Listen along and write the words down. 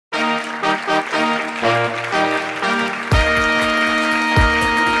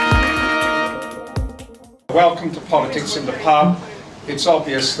Welcome to Politics in the Pub. It's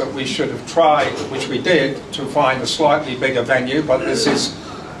obvious that we should have tried, which we did, to find a slightly bigger venue, but this is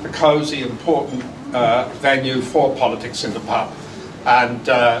a cosy, important venue for Politics in the Pub. And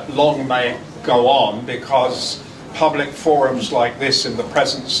long may it go on, because public forums like this in the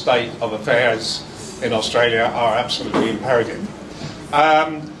present state of affairs in Australia are absolutely imperative.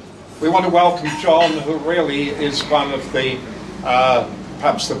 We want to welcome John, who really is one of the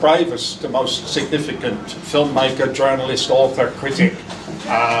perhaps the bravest, the most significant filmmaker, journalist, author, critic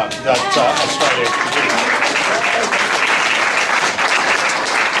that Australia can do.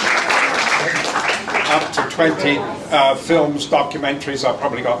 Up to 20 films, documentaries. I've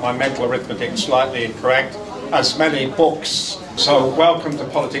probably got my mental arithmetic slightly incorrect. As many books. So welcome to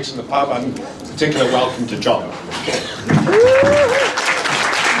Politics in the Pub, and particular welcome to John.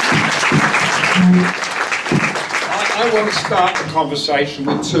 I want to start the conversation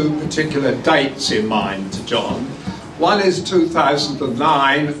with two particular dates in mind to John. One is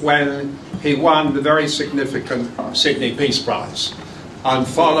 2009, when he won the very significant Sydney Peace Prize, and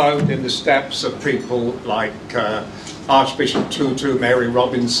followed in the steps of people like Archbishop Tutu, Mary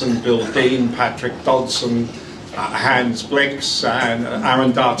Robinson, Bill Dean, Patrick Dodson, Hans Blix, and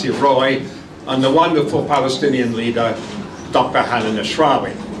Arundhati Roy, and the wonderful Palestinian leader, Dr. Hanan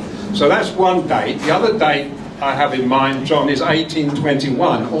Ashrawi. So that's one date. The other date I have in mind, John, is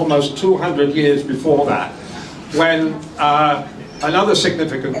 1821, almost 200 years before that, when another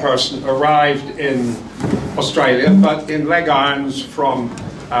significant person arrived in Australia, but in leg irons from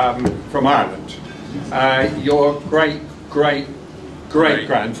Ireland. Your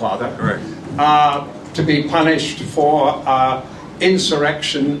great-great-great-grandfather, to be punished for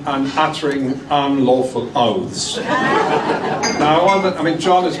insurrection and uttering unlawful oaths. Now, I mean,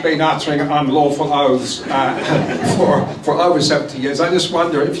 John has been uttering unlawful oaths for over 70 years. I just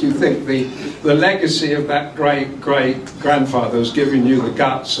wonder if you think the legacy of that great-great-grandfather has given you the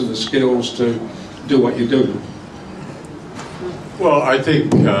guts and the skills to do what you do. Well, I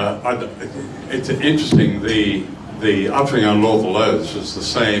think it's interesting. The uttering unlawful oaths is the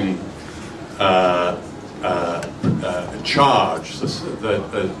same charge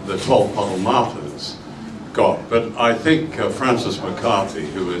that the 12 model martyrs got. But I think Francis McCarthy,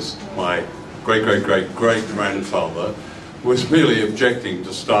 who is my great-great-great-great-grandfather, was merely objecting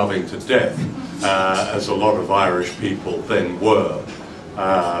to starving to death, as a lot of Irish people then were.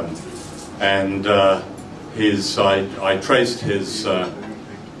 I traced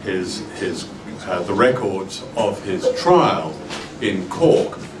the records of his trial in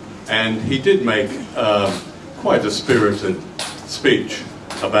Cork, and he did make quite a spirited speech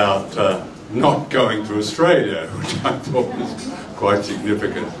about not going to Australia, which I thought was quite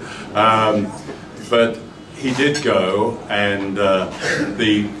significant. But he did go, and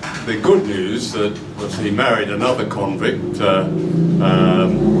the good news was he married another convict,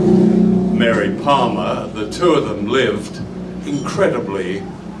 Mary Palmer. The two of them lived incredibly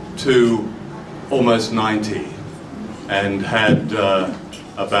to almost 90 and had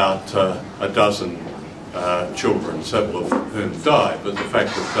about a dozen children, several of whom died, but the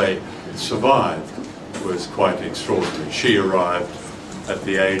fact that they survived was quite extraordinary. She arrived at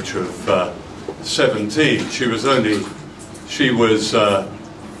the age of 17. She was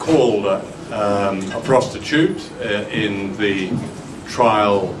called a prostitute in the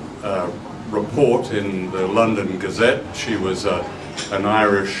trial report in the London Gazette. She was an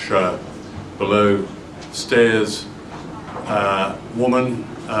Irish below stairs woman,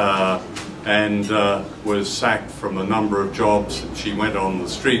 and was sacked from a number of jobs. She went on the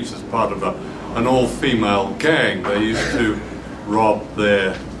streets as part of an all-female gang. They used to rob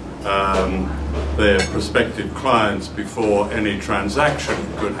their prospective clients before any transaction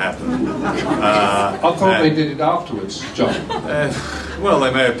could happen. I thought they did it afterwards, John. Well, they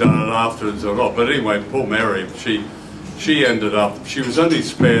may have done it afterwards or not, but anyway, poor Mary, she was only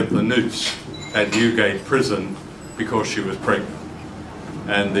spared the noose at Newgate Prison because she was pregnant.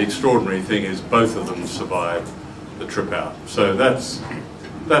 And the extraordinary thing is both of them survived the trip out. So that's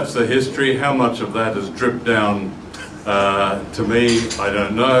the history. How much of that has dripped down to me, I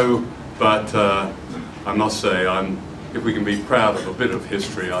don't know, but I must say, if we can be proud of a bit of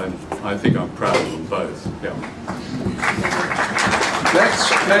history, I think I'm proud of them both. Yeah.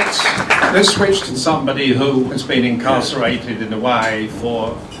 Let's switch to somebody who has been incarcerated in a way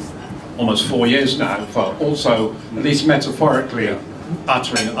for almost 4 years now, for also, at least metaphorically,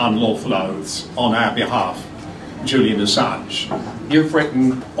 uttering unlawful oaths on our behalf, Julian Assange. You've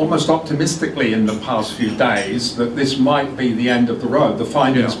written almost optimistically in the past few days that this might be the end of the road. The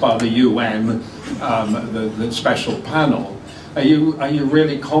findings by the UN, the special panel. Are you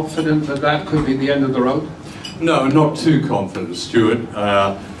really confident that that could be the end of the road? No, not too confident, Stuart,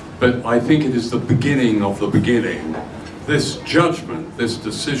 but I think it is the beginning of the beginning. This judgment, this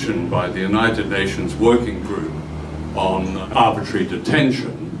decision by the United Nations Working Group on arbitrary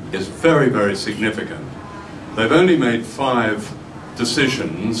detention is very, very significant. They've only made 5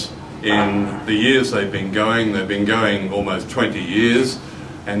 decisions in the years they've been going. They've been going almost 20 years,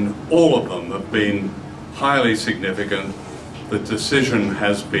 and all of them have been highly significant. The decision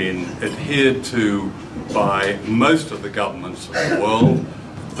has been adhered to by most of the governments of the world.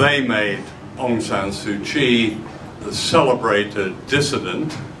 They made Aung San Suu Kyi the celebrated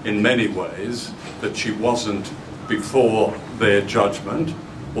dissident in many ways, that she wasn't before their judgment,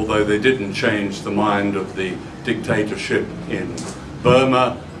 although they didn't change the mind of the dictatorship in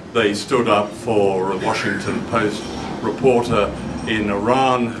Burma. They stood up for a Washington Post reporter in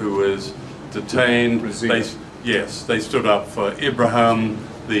Iran who was detained. They stood up for Ibrahim,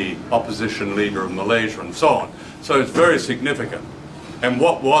 the opposition leader of Malaysia, and so on. So it's very significant. And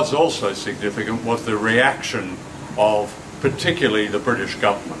what was also significant was the reaction of particularly the British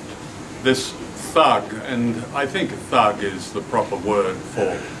government. This thug, and I think thug is the proper word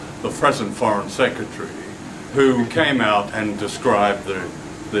for the present Foreign Secretary, who came out and described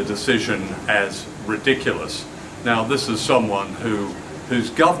the decision as ridiculous. Now, this is someone whose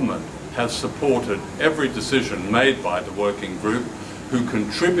government has supported every decision made by the working group, who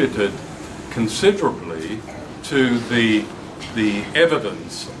contributed considerably to the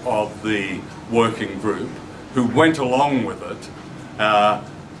evidence of the working group, who went along with it,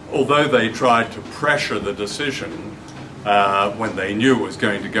 although they tried to pressure the decision when they knew it was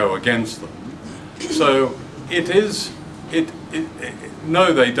going to go against them. So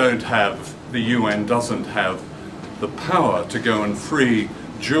no, they don't have, the UN doesn't have the power to go and free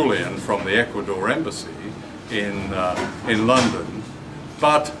Julian from the Ecuador embassy in London,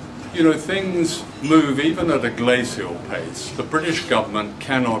 but you know, things move even at a glacial pace. The British government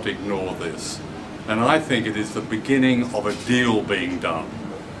cannot ignore this, and I think it is the beginning of a deal being done.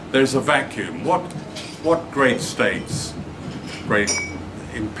 There's a vacuum. What great states, great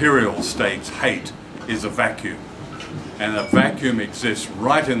imperial states hate is a vacuum, and a vacuum exists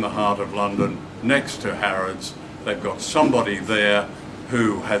right in the heart of London, next to Harrods. They've got somebody there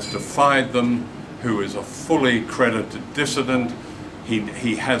who has defied them, who is a fully credited dissident.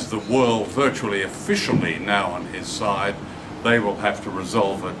 He has the world virtually officially now on his side. They will have to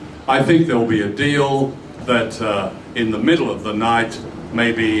resolve it. I think there'll be a deal that in the middle of the night,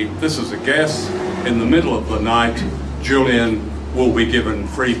 maybe, this is a guess, in the middle of the night, Julian will be given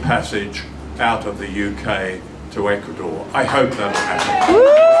free passage out of the UK to Ecuador. I hope that'll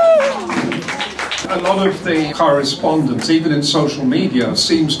happen. A lot of the correspondence, even in social media,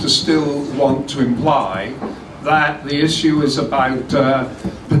 seems to still want to imply that the issue is about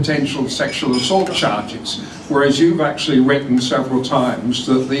potential sexual assault charges, whereas you've actually written several times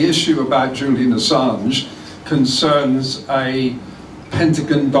that the issue about Julian Assange concerns a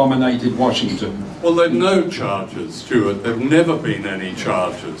Pentagon-dominated Washington. Well, there are no charges, Stuart. There have never been any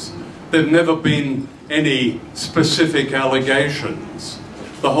charges. There have never been any specific allegations.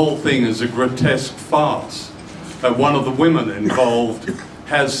 The whole thing is a grotesque farce. One of the women involved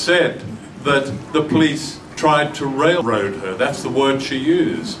has said that the police tried to railroad her. That's the word she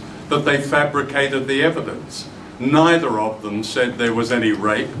used, that they fabricated the evidence. Neither of them said there was any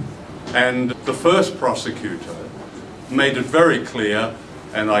rape, and the first prosecutor made it very clear,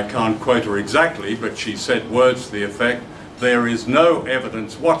 and I can't quote her exactly, but she said words to the effect, there is no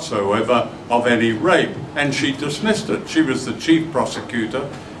evidence whatsoever of any rape, and she dismissed it. She was the chief prosecutor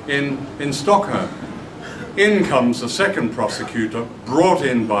in Stockholm. In comes the second prosecutor, brought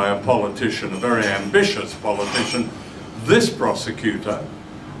in by a politician, a very ambitious politician. This prosecutor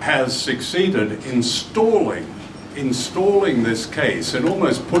has succeeded in installing this case and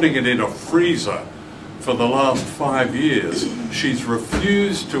almost putting it in a freezer for the last 5 years. She's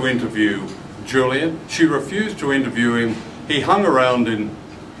refused to interview Julian. She refused to interview him. He hung around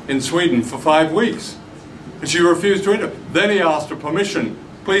in Sweden for 5 weeks, and she refused to interview. Then he asked her permission.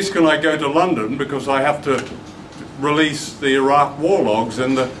 Please, can I go to London because I have to release the Iraq war logs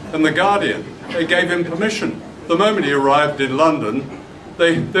and the Guardian. They gave him permission. The moment he arrived in London,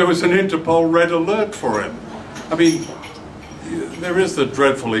 there was an Interpol red alert for him. I mean, there is the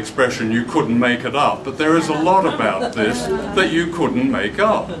dreadful expression, you couldn't make it up, but there is a lot about this that you couldn't make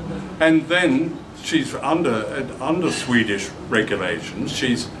up. And then she's under Swedish regulations,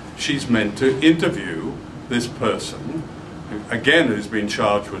 she's meant to interview this person, again, who's been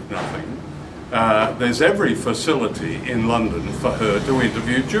charged with nothing. There's every facility in London for her to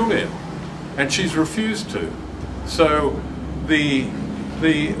interview Julian, and she's refused to. So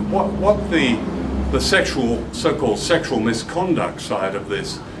what the the so-called sexual misconduct side of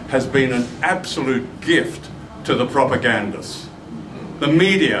this has been an absolute gift to the propagandists. The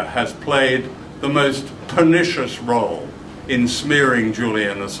media has played the most pernicious role in smearing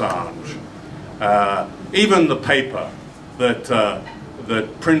Julian Assange. Even the paper that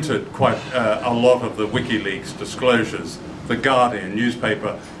printed quite a lot of the WikiLeaks disclosures, the Guardian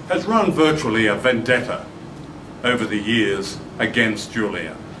newspaper, has run virtually a vendetta over the years against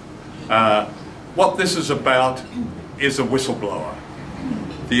Julian. What this is about is a whistleblower.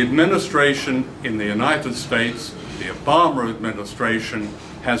 The administration in the United States, the Obama administration,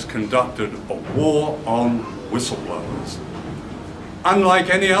 has conducted a war on whistleblowers. Unlike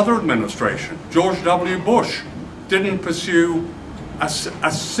any other administration, George W. Bush didn't pursue a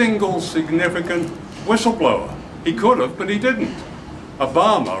single significant whistleblower. He could have, but he didn't.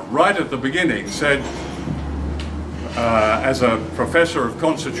 Obama, right at the beginning, said, as a professor of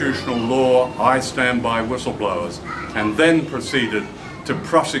constitutional law, I stand by whistleblowers, and then proceeded to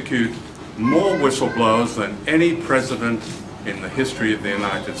prosecute more whistleblowers than any president in the history of the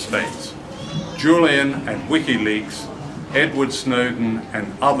United States. Julian and WikiLeaks, Edward Snowden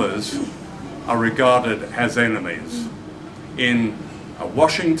and others are regarded as enemies in a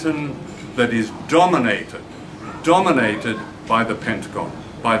Washington that is dominated by the Pentagon,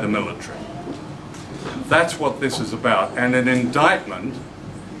 by the military. That's what this is about, and an indictment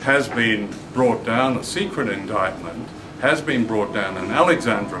has been brought down, a secret indictment has been brought down in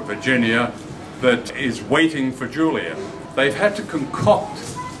Alexandria, Virginia, that is waiting for Julian. They've had to concoct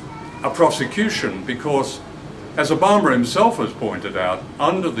a prosecution because, as Obama himself has pointed out,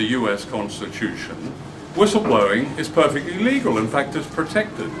 under the US Constitution, whistleblowing is perfectly legal. In fact, it's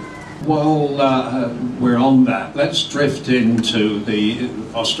protected. Well, we're on that. Let's drift into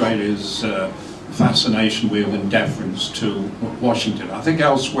Australia's fascination with and deference to Washington. I think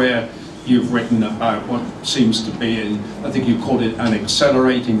elsewhere you've written about what seems to be, I think you called it an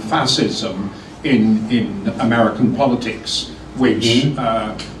accelerating fascism in American politics, which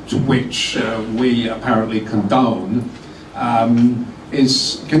we apparently condone.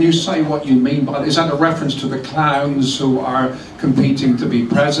 Can you say what you mean by that? Is that a reference to the clowns who are competing to be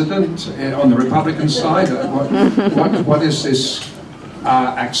president on the Republican side? What is this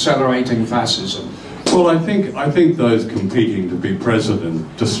accelerating fascism? Well, I think those competing to be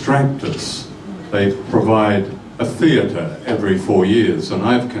president distract us. They provide a theatre every 4 years, and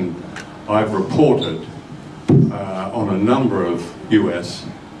I've reported on a number of US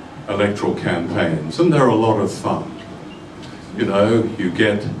electoral campaigns, and they're a lot of fun. You know, you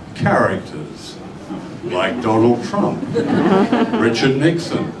get characters like Donald Trump, Richard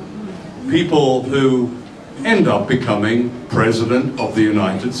Nixon, people who end up becoming President of the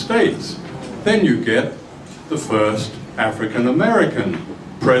United States. Then you get the first African-American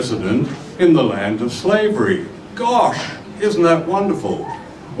president in the land of slavery. Gosh, isn't that wonderful?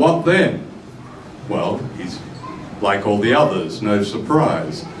 What then? Well, he's like all the others, no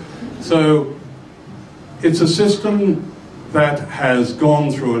surprise. So it's a system that has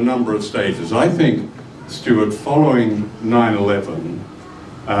gone through a number of stages. I think, Stuart, following 9/11,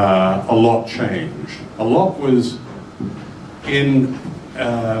 a lot changed. A lot was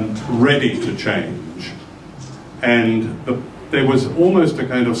ready to change. And there was almost a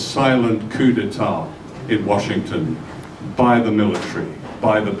kind of silent coup d'etat in Washington by the military,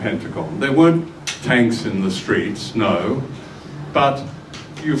 by the Pentagon. There weren't tanks in the streets, no, but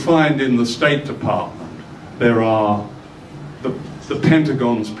you find in the State Department there are the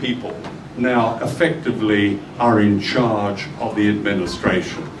Pentagon's people now effectively are in charge of the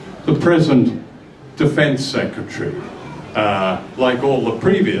administration. The present Defense Secretary, like all the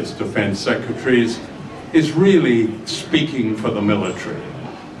previous Defense Secretaries, is really speaking for the military.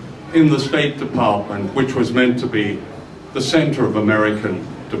 In the State Department, which was meant to be the center of American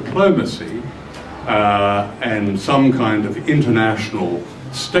diplomacy and some kind of international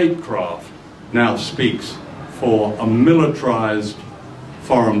statecraft, now speaks for a militarized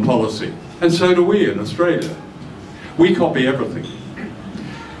foreign policy. And so do we in Australia. We copy everything.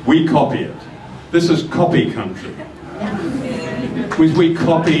 We copy it. This is copy country. We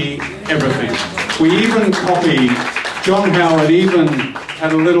copy everything. We even copy, John Howard even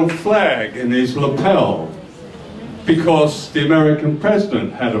had a little flag in his lapel because the American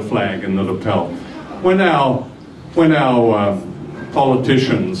president had a flag in the lapel. When our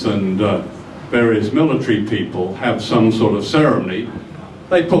politicians and various military people have some sort of ceremony,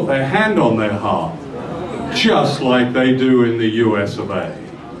 they put their hand on their heart, just like they do in the US of A.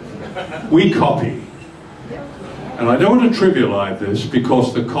 We copy. And I don't want to trivialize this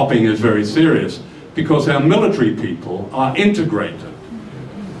because the copying is very serious, because our military people are integrated.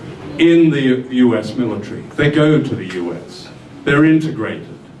 in the US military. They go to the US. They're integrated.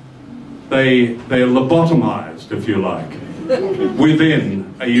 They're lobotomized, if you like,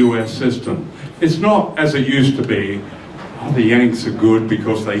 within a US system. It's not as it used to be, oh, the Yanks are good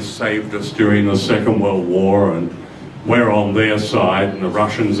because they saved us during the Second World War and we're on their side and the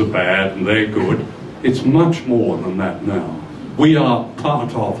Russians are bad and they're good. It's much more than that now. We are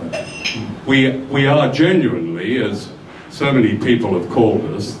part of it. We are genuinely, as so many people have called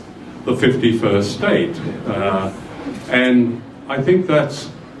us, the 51st state. And I think that's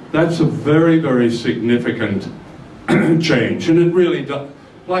a very, very significant change. And it really does,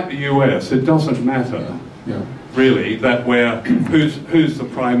 like the US, it doesn't matter, really, that who's the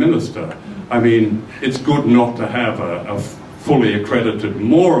Prime Minister. I mean, it's good not to have a fully accredited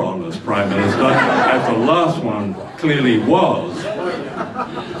moron as Prime Minister, as the last one clearly was.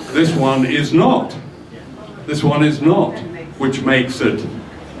 This one is not. This one is not, which makes it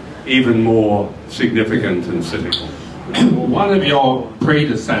even more significant and cynical. One of your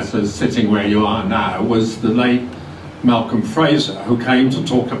predecessors sitting where you are now was the late Malcolm Fraser, who came to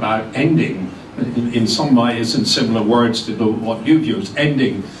talk about ending, in some ways in similar words to what you've used,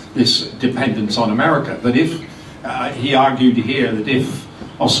 ending this dependence on America. That if, he argued here that if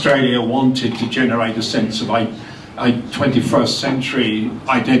Australia wanted to generate a sense of a 21st century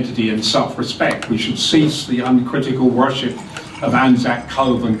identity and self-respect, we should cease the uncritical worship of Anzac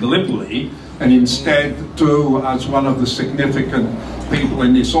Cove and Gallipoli and instead do, as one of the significant people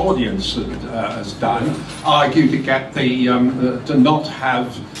in this audience has done, argue to get the to not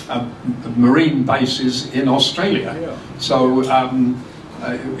have marine bases in Australia. So are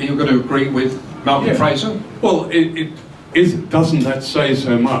you going to agree with Malcolm Fraser? Well, doesn't that say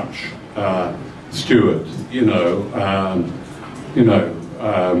so much, Stuart?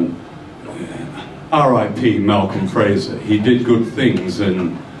 R.I.P. Malcolm Fraser. He did good things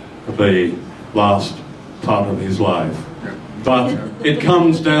in the last part of his life. But it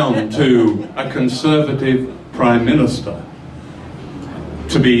comes down to a Conservative Prime Minister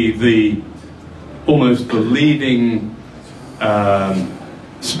to be almost the leading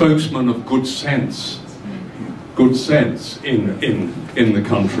spokesman of good sense in the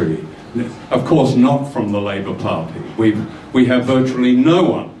country. Of course, not from the Labour Party. We have virtually no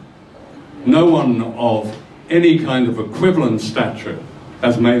one of any kind of equivalent stature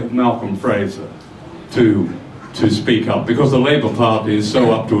as Malcolm Fraser to speak up, because the Labour Party is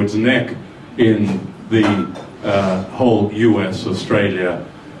so up to its neck in the whole US-Australia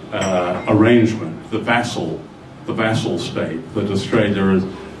arrangement, the vassal state that Australia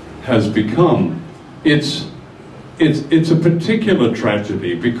has become. It's a particular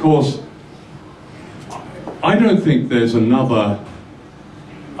tragedy because I don't think there's another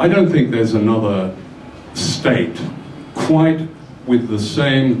state quite with the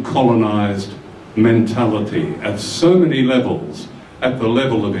same colonized mentality at so many levels, at the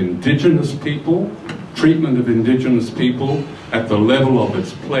level of indigenous people, treatment of indigenous people, at the level of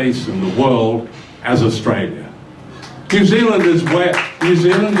its place in the world as Australia. New Zealand is way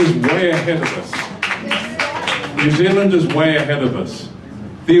ahead of us. New Zealand is way ahead of us.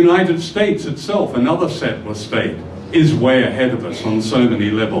 The United States itself, another settler state, is way ahead of us on so many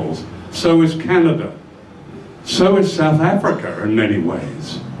levels. So is Canada. So is South Africa in many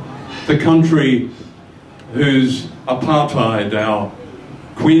ways. The country whose apartheid, our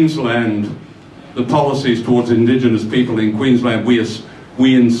Queensland, the policies towards indigenous people in Queensland, we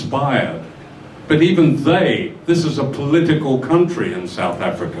inspired. But even this is a political country in South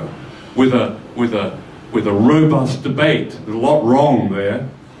Africa with a robust debate. There's a lot wrong there,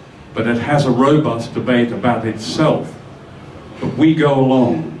 but it has a robust debate about itself. But we go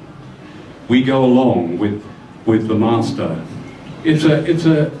along with the master.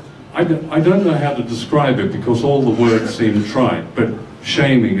 I don't know how to describe it because all the words seem trite, but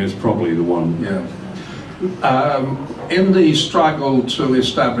shaming is probably the one. Yeah. In the struggle to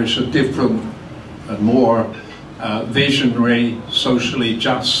establish a different and more visionary, socially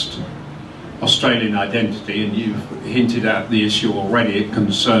just Australian identity, and you've hinted at the issue already, it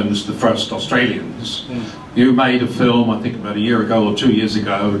concerns the first Australians. You made a film, I think about a year ago or 2 years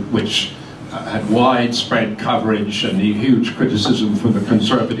ago, which had widespread coverage and huge criticism from the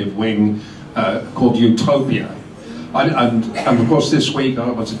Conservative wing, called Utopia. And of course this week,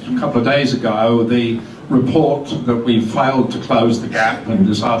 was it a couple of days ago, the report that we failed to close the gap, and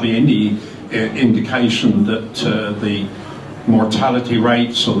there's hardly any indication that the mortality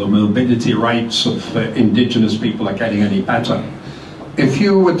rates or the morbidity rates of indigenous people are getting any better. If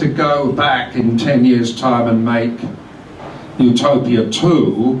you were to go back in 10 years' time and make Utopia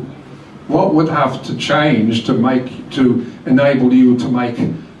 2, what would have to change to enable you to make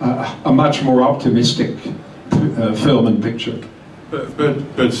a much more optimistic film and picture.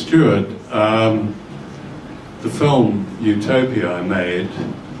 But Stuart, the film Utopia I made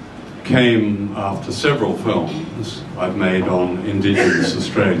came after several films I've made on Indigenous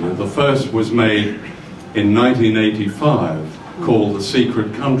Australia. The first was made in 1985, called The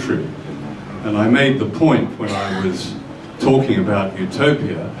Secret Country. And I made the point when I was talking about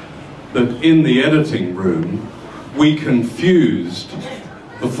Utopia that in the editing room we confused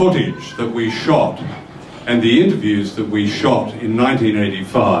the footage that we shot and the interviews that we shot in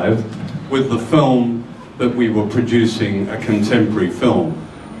 1985 with the film that we were producing, a contemporary film.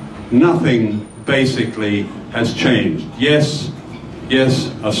 Nothing basically has changed. Yes,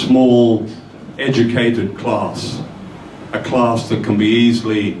 a small educated class, a class that can be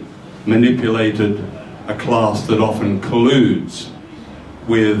easily manipulated, a class that often colludes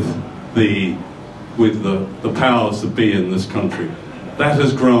with the powers that be in this country. That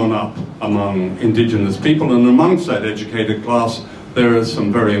has grown up among Indigenous people, and amongst that educated class there are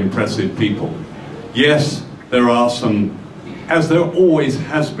some very impressive people. Yes, there are some, as there always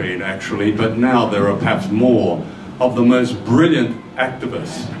has been actually, but now there are perhaps more, of the most brilliant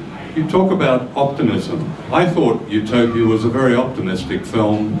activists. You talk about optimism. I thought Utopia was a very optimistic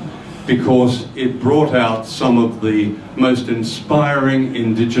film because it brought out some of the most inspiring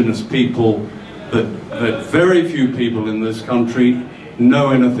Indigenous people that very few people in this country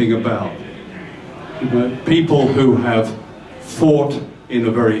know anything about. You know, people who have fought in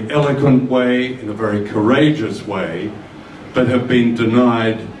a very eloquent way, in a very courageous way, but have been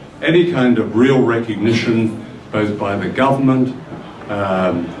denied any kind of real recognition, both by the government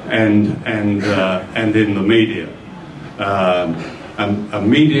and in the media. A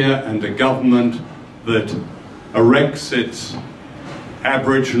media and a government that erects its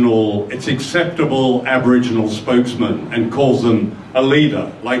acceptable Aboriginal spokesman and calls them a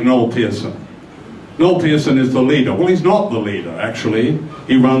leader, like Noel Pearson. Noel Pearson is the leader. Well, he's not the leader, actually.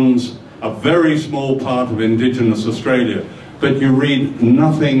 He runs a very small part of Indigenous Australia, but you read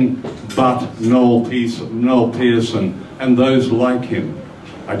nothing but Noel Pearson and those like him.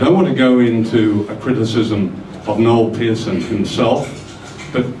 I don't want to go into a criticism of Noel Pearson himself,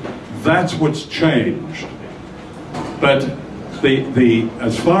 but that's what's changed. But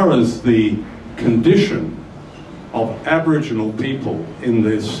as far as the condition of Aboriginal people in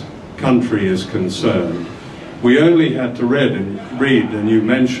this country is concerned, we only had to read, and you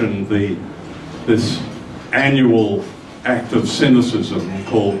mentioned this annual act of cynicism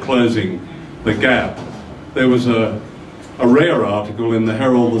called Closing the Gap. There was a rare article in the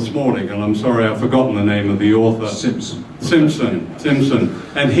Herald this morning, and I'm sorry I've forgotten the name of the author. Simpson.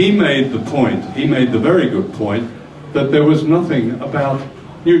 And he made the point, he made the very good point, that there was nothing about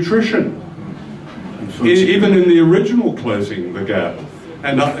nutrition, even in the original Closing the Gap.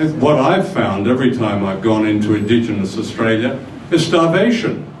 And what I've found every time I've gone into Indigenous Australia is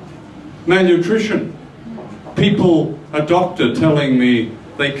starvation, malnutrition. People, a doctor telling me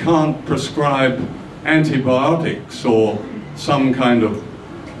they can't prescribe antibiotics or some kind of,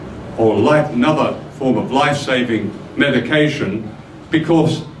 another form of life-saving medication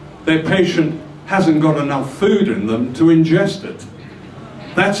because their patient hasn't got enough food in them to ingest it.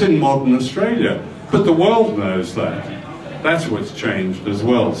 That's in modern Australia, but the world knows that. That's what's changed as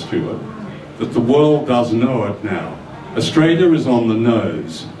well, Stuart, that the world does know it now. Australia is on the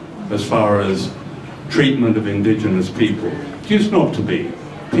nose as far as treatment of Indigenous people. It used not to be.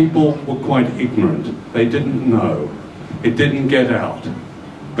 People were quite ignorant. They didn't know. It didn't get out.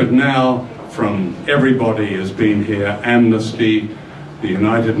 But now, from everybody has been here, Amnesty, the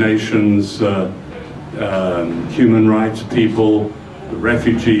United Nations, human rights people, the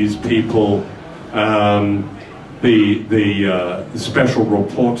refugees people, the Special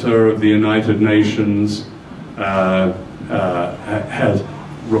Rapporteur of the United Nations has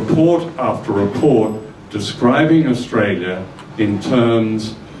report after report describing Australia in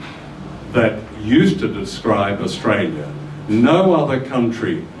terms that used to describe Australia. No other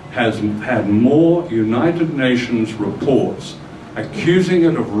country has had more United Nations reports accusing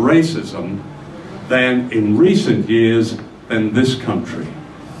it of racism than in recent years than this country.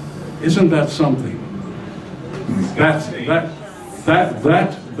 Isn't that something? That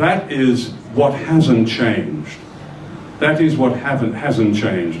is what hasn't changed. That is what hasn't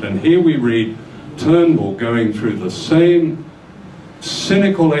changed. And here we read Turnbull going through the same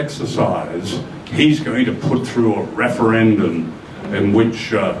cynical exercise. He's going to put through a referendum in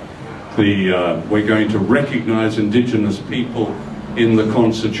which we're going to recognise Indigenous people in the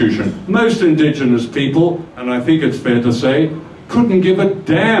Constitution. Most Indigenous people, and I think it's fair to say, couldn't give a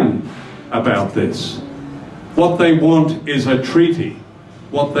damn about this. What they want is a treaty.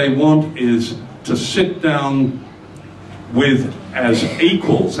 What they want is to sit down with, as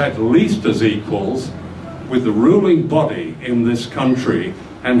equals, at least as equals, with the ruling body in this country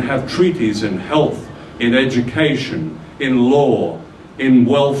and have treaties in health, in education, in law, in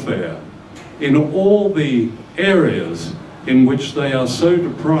welfare, in all the areas in which they are so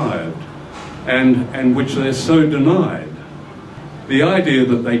deprived and which they're so denied. The idea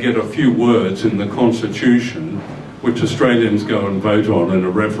that they get a few words in the Constitution, which Australians go and vote on in a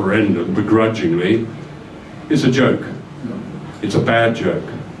referendum begrudgingly, is a joke. It's a bad joke.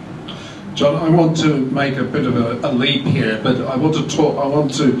 John, I want to make a bit of a leap here, but I want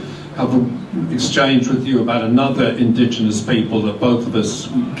to have an exchange with you about another Indigenous people that both of us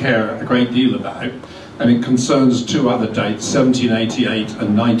care a great deal about, and it concerns two other dates, 1788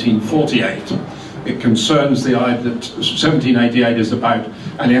 and 1948. It concerns the idea that 1788 is about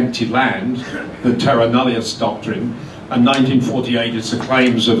an empty land, the terra nullius doctrine, and 1948 is the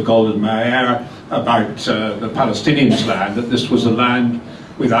claims of Golda Meir about the Palestinians' land, that this was a land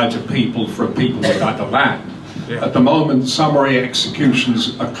without a people for a people without a land. Yeah. At the moment, summary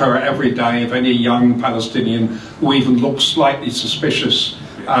executions occur every day of any young Palestinian who even looks slightly suspicious,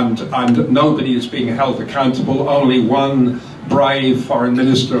 and nobody is being held accountable. Only one brave foreign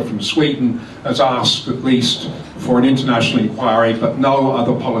minister from Sweden has asked at least for an international inquiry, but no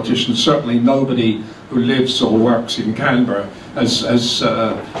other politician, certainly nobody who lives or works in Canberra, has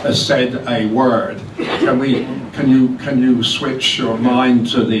said a word. Can you switch your mind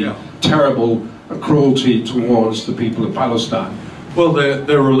to the terrible cruelty towards the people of Palestine? Well,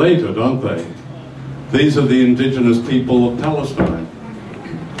 they're related, aren't they? These are the indigenous people of Palestine.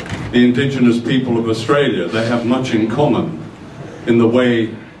 The indigenous people of Australia. They have much in common in the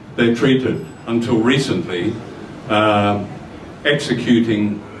way they're treated. Until recently,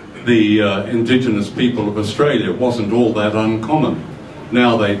 executing the indigenous people of Australia wasn't all that uncommon.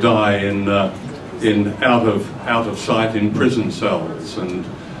 Now they die in out of sight in prison cells and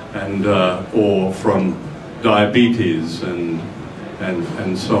or from diabetes and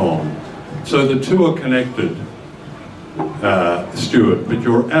so on. So the two are connected, Stuart. But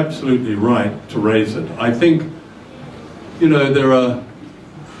you're absolutely right to raise it. I think, you know, there are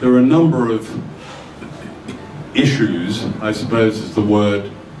a number of issues, I suppose is the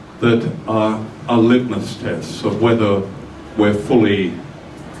word, that are litmus tests of whether we're fully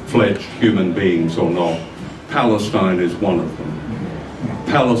fledged human beings or not. Palestine is one of them.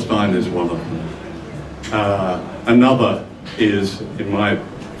 Palestine is one of them. Another is, in my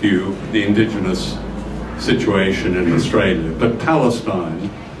view, the indigenous situation in Australia. But Palestine,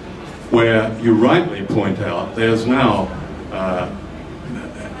 where you rightly point out, there's now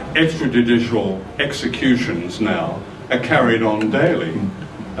extrajudicial executions now are carried on daily.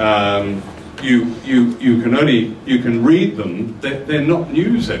 You can read them. They're not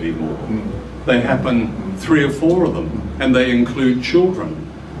news anymore. They happen, 3 or 4 of them, and they include children.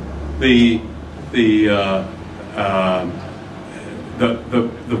 The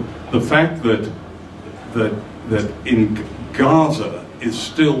fact that in Gaza is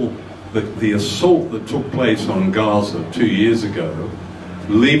still the assault that took place on Gaza 2 years ago,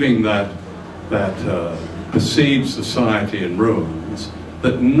 leaving that perceived society in ruins,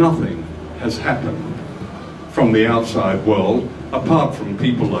 that nothing has happened from the outside world, apart from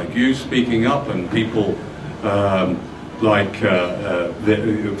people like you speaking up and people like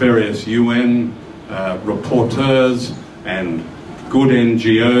the various UN reporters and good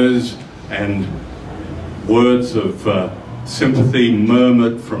NGOs, and words of sympathy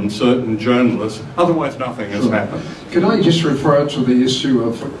murmured from certain journalists. Otherwise nothing has happened. Can I just refer to the issue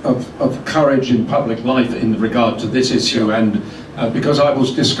of courage in public life in regard to this issue, and because I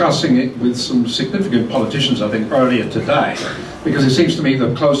was discussing it with some significant politicians, I think, earlier today, because it seems to me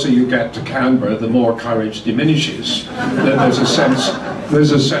the closer you get to Canberra, the more courage diminishes. There's a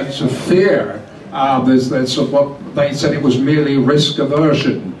sense of fear. There's what they said, it was merely risk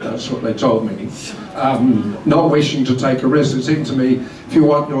aversion. That's what they told me. Not wishing to take a risk. It seemed to me, if you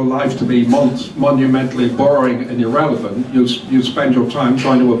want your life to be monumentally boring and irrelevant, you spend your time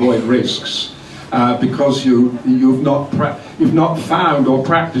trying to avoid risks, because you've not found or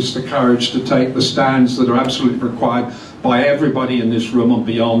practiced the courage to take the stands that are absolutely required by everybody in this room and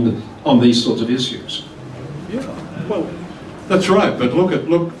beyond on these sorts of issues. Yeah, well, that's right. But look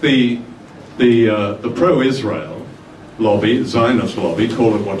the pro-Israel lobby, Zionist lobby,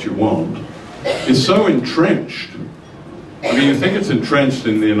 call it what you want, is so entrenched. I mean, you think it's entrenched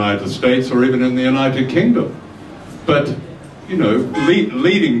in the United States or even in the United Kingdom. But, you know,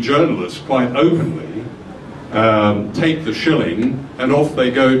 leading journalists quite openly take the shilling and off they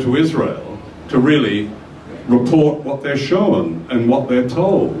go to Israel to really report what they're shown and what they're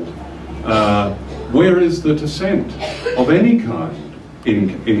told. Where is the dissent of any kind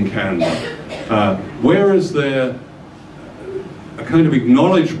in Canada? Where is there a kind of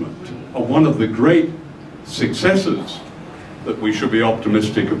acknowledgement of one of the great successes that we should be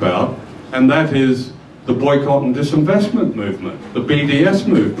optimistic about, and that is the boycott and disinvestment movement, the BDS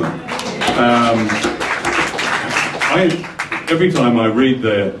movement. Every time I read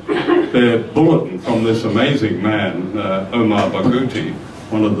their bulletin from this amazing man, Omar Barghouti,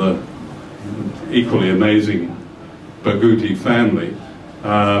 one of the equally amazing Barghouti family,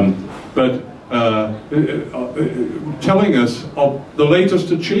 but telling us of the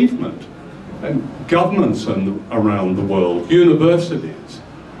latest achievement, and governments around the world, universities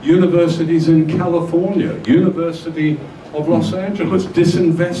in California, University of Los Angeles,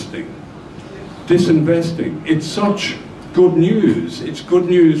 disinvesting. It's such good news. It's good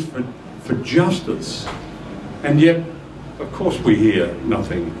news for justice, and yet, of course, we hear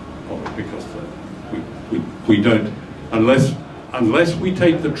nothing of it because we don't, unless we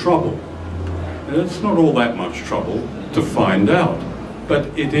take the trouble. And it's not all that much trouble to find out, but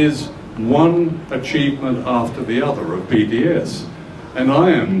it is one achievement after the other of BDS. And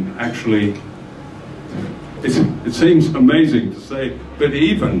I am actually, it seems amazing to say, but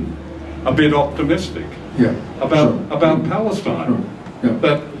even a bit optimistic about Palestine. Sure.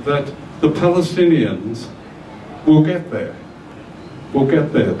 Yeah. That the Palestinians will get there. Will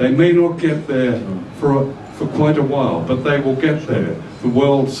get there. They may not get there for quite a while, but they will get there. The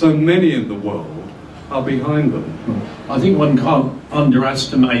world, so many in the world, are behind them. I think one can't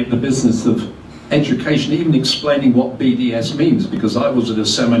underestimate the business of education, even explaining what BDS means, because I was at a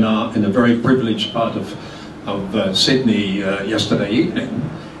seminar in a very privileged part of Sydney yesterday evening.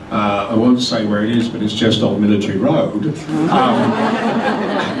 I won't say where it is, but it's just on Military Road.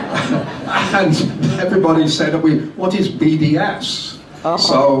 And everybody said, what is BDS?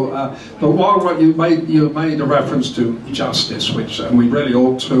 So, but while you made a reference to justice, and we really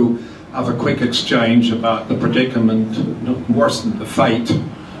ought to have a quick exchange about the predicament, worse than the fate,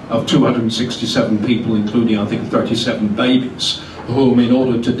 of 267 people, including I think 37 babies, whom, in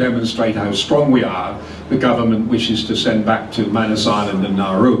order to demonstrate how strong we are, the government wishes to send back to Manus Island and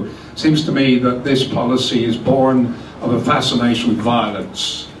Nauru. Seems to me that this policy is born of a fascination with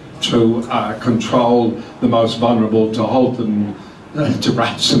violence, to control the most vulnerable, to hold them to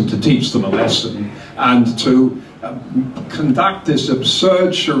ransom, to teach them a lesson, and to conduct this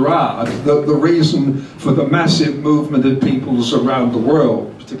absurd charade that the reason for the massive movement of peoples around the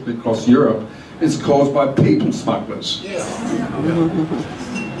world, particularly across Europe, is caused by people smugglers. Yeah.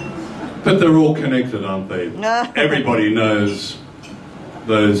 But they're all connected, aren't they? Everybody knows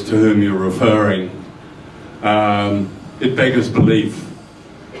those to whom you're referring. It beggars belief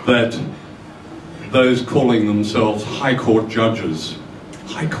that those calling themselves High Court judges,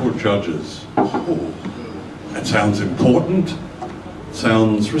 oh, that sounds important,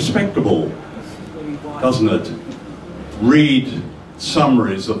 sounds respectable, doesn't it? Read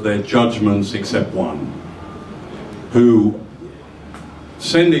summaries of their judgments, except one, who,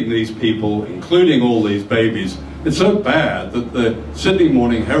 sending these people, including all these babies, it's so bad that the Sydney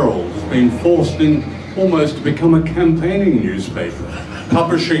Morning Herald has been forced in almost to become a campaigning newspaper,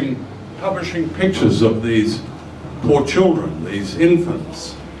 publishing pictures of these poor children, these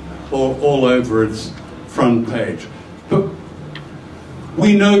infants, all over its front page. But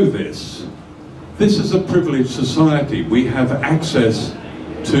we know this. This is a privileged society. We have access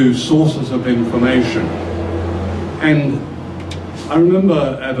to sources of information. And I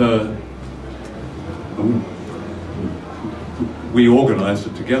remember at we organised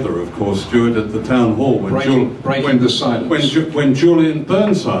it together, of course, Stuart, at the town hall when Julian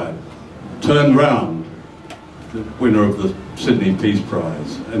Burnside turned round, the winner of the Sydney Peace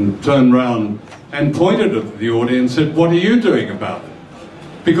Prize, and turned round and pointed at the audience and said, "What are you doing about it?"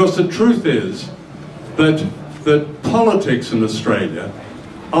 Because the truth is that politics in Australia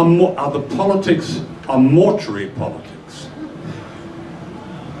are mortuary politics.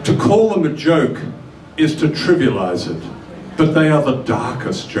 To call them a joke is to trivialise it, but they are the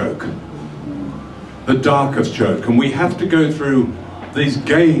darkest joke. The darkest joke. And we have to go through these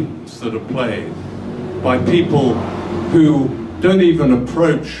games that are played by people who don't even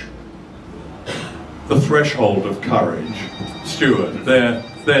approach the threshold of courage. Stuart, their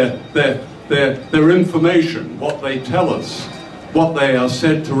information, what they tell us, what they are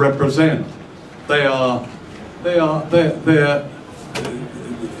said to represent,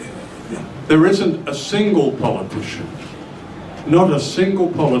 there isn't a single politician, not a single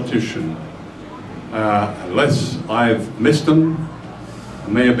politician, unless I've missed them, I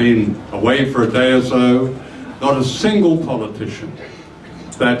may have been away for a day or so, not a single politician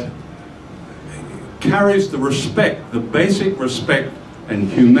that carries the respect, the basic respect and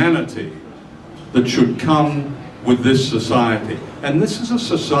humanity that should come with this society. And this is a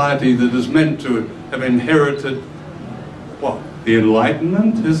society that is meant to have inherited, what, the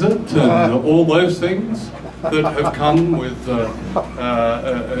Enlightenment, is it? All those things that have come with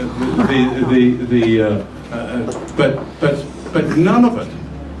but none of it.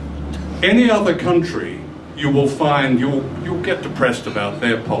 Any other country, you will find, you'll get depressed about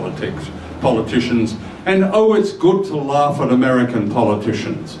their politicians, and oh, it's good to laugh at American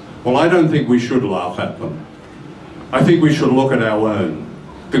politicians. Well, I don't think we should laugh at them. I think we should look at our own,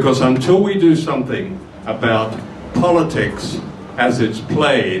 because until we do something about politics as it's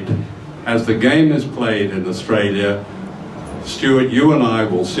played, as the game is played in Australia, Stuart, you and I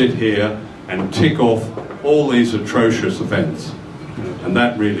will sit here and tick off all these atrocious events, and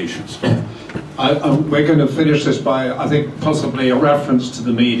that really should stop. We're going to finish this by, I think, possibly a reference to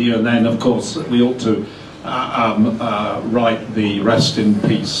the media, and then, of course, we ought to write the rest in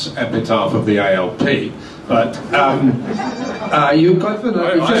peace epitaph of the ALP. But you've got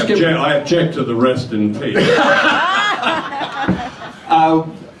I object to the rest in peace.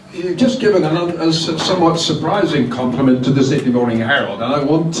 You've just given a somewhat surprising compliment to the Sydney Morning Herald, and I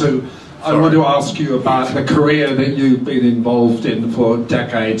want to ask you about the career that you've been involved in for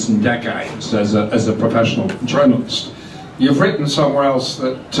decades and decades as a professional journalist. You've written somewhere else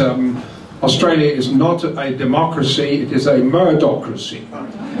that Australia is not a democracy; it is a murdocracy,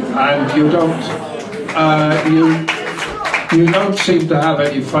 and you don't seem to have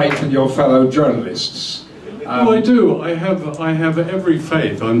any faith in your fellow journalists. Well, I do. I have every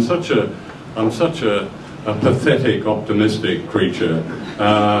faith. I'm such a pathetic, optimistic creature.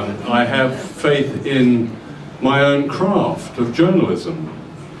 I have faith in my own craft of journalism,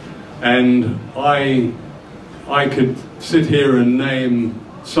 and I could sit here and name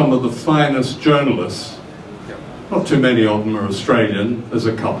some of the finest journalists. Not too many of them are Australian. There's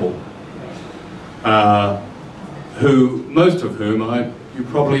a couple, most of whom you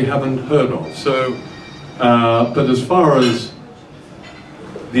probably haven't heard of. So. But as far as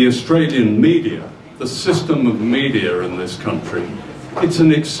the Australian media, the system of media in this country, it's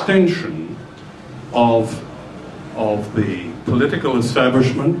an extension of the political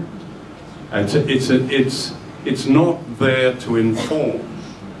establishment. It's not there to inform.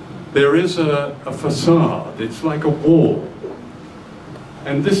 There is a facade. It's like a wall.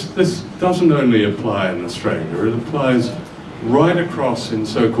 And this doesn't only apply in Australia. It applies right across in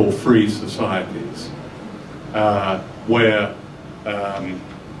so-called free societies. Where,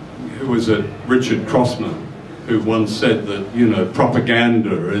 who was it, Richard Crossman, who once said that, you know,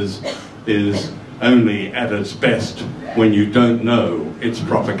 propaganda is only at its best when you don't know it's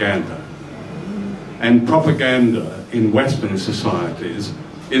propaganda. And propaganda in Western societies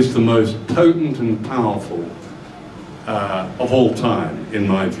is the most potent and powerful of all time, in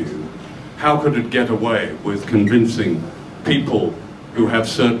my view. How could it get away with convincing people who have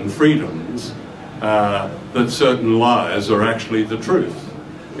certain freedoms that certain lies are actually the truth?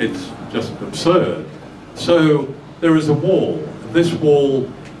 It's just absurd. So there is a wall. This wall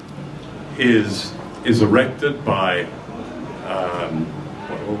is erected by,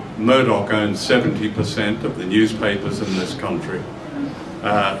 well, Murdoch owns 70% of the newspapers in this country.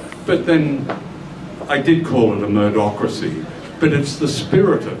 But then I did call it a murdocracy, but it's the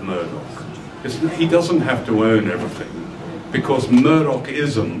spirit of Murdoch. He doesn't have to own everything, because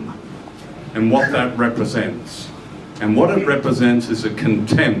Murdochism and what that represents. And what it represents is a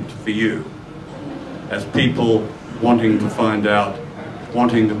contempt for you as people wanting to find out,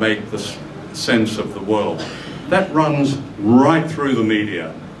 wanting to make the sense of the world. That runs right through the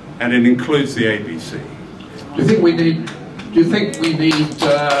media, and it includes the ABC. Do you think we need,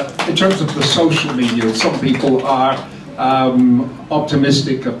 in terms of the social media, some people are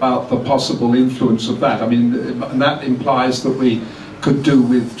optimistic about the possible influence of that? I mean, and that implies that we could do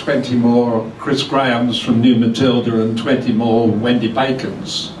with 20 more Chris Grahams from New Matilda and 20 more Wendy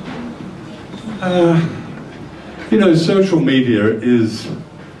Bacons. You know, social media is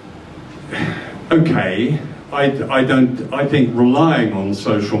okay. I think relying on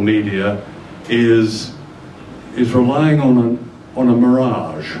social media is relying on a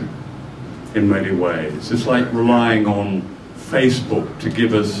mirage in many ways. It's like relying on Facebook to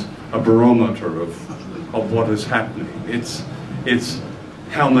give us a barometer of what is happening. It's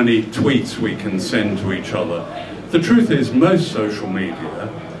how many tweets we can send to each other. The truth is, most social media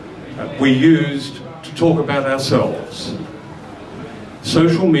we used to talk about ourselves.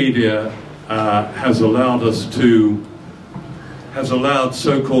 Social media has allowed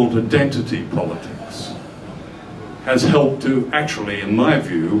so-called identity politics. has helped to actually, in my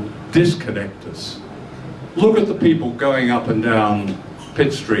view, disconnect us. Look at the people going up and down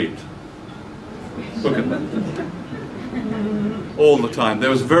Pitt Street. Look at them. All the time. There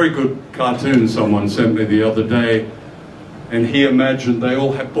was a very good cartoon someone sent me the other day, and he imagined they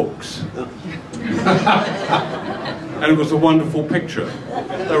all had books. And it was a wonderful picture.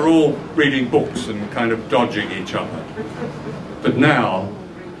 They were all reading books and kind of dodging each other. But now,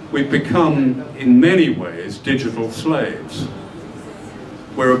 we've become, in many ways, digital slaves.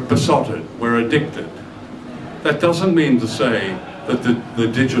 We're besotted, we're addicted. That doesn't mean to say that the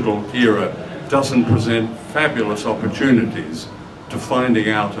digital era doesn't present fabulous opportunities to finding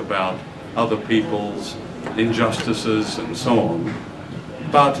out about other people's injustices and so on.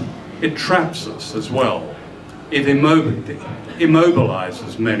 But it traps us as well. It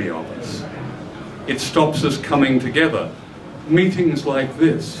immobilizes many of us. It stops us coming together. Meetings like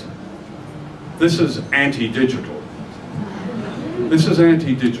this is anti-digital. This is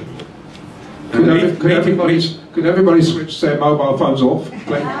anti-digital. Could everybody switch their mobile phones off?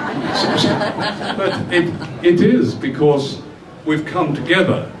 But it is because we've come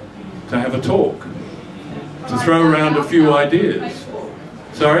together to have a talk, to throw around a few ideas.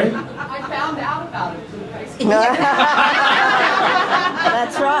 Sorry? I found out about it through Facebook.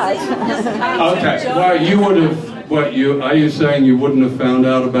 That's right. Okay, well, you would have, are you saying you wouldn't have found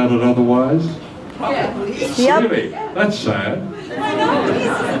out about it otherwise? Yep. Really? That's sad.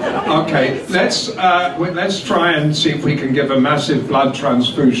 Okay, let's try and see if we can give a massive blood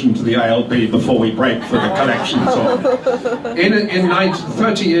transfusion to the ALP before we break for the collections on.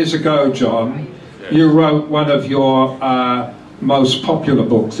 30 years ago, John, you wrote one of your most popular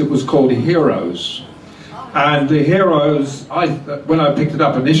books. It was called Heroes. And the heroes, when I picked it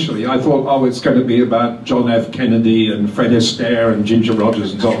up initially, I thought, oh, it's going to be about John F. Kennedy and Fred Astaire and Ginger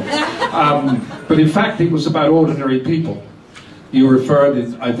Rogers and so on. But in fact, it was about ordinary people. You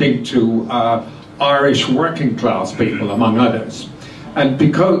referred, I think, to Irish working class people, among others. And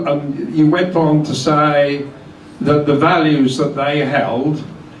because you went on to say that the values that they held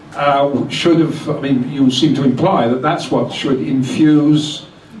should have, I mean, you seem to imply that that's what should infuse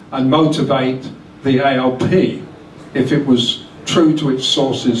and motivate the ALP, if it was true to its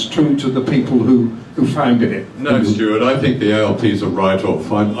sources, true to the people who founded it. No, Stuart, I think the ALP is a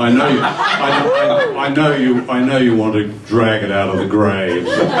write-off. I know you want to drag it out of the grave,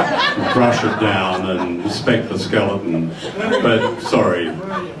 brush it down, and inspect the skeleton. But sorry,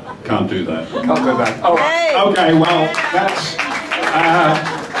 can't do that. Can't do that. Oh, okay. Well,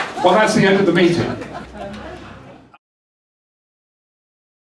 that's the end of the meeting.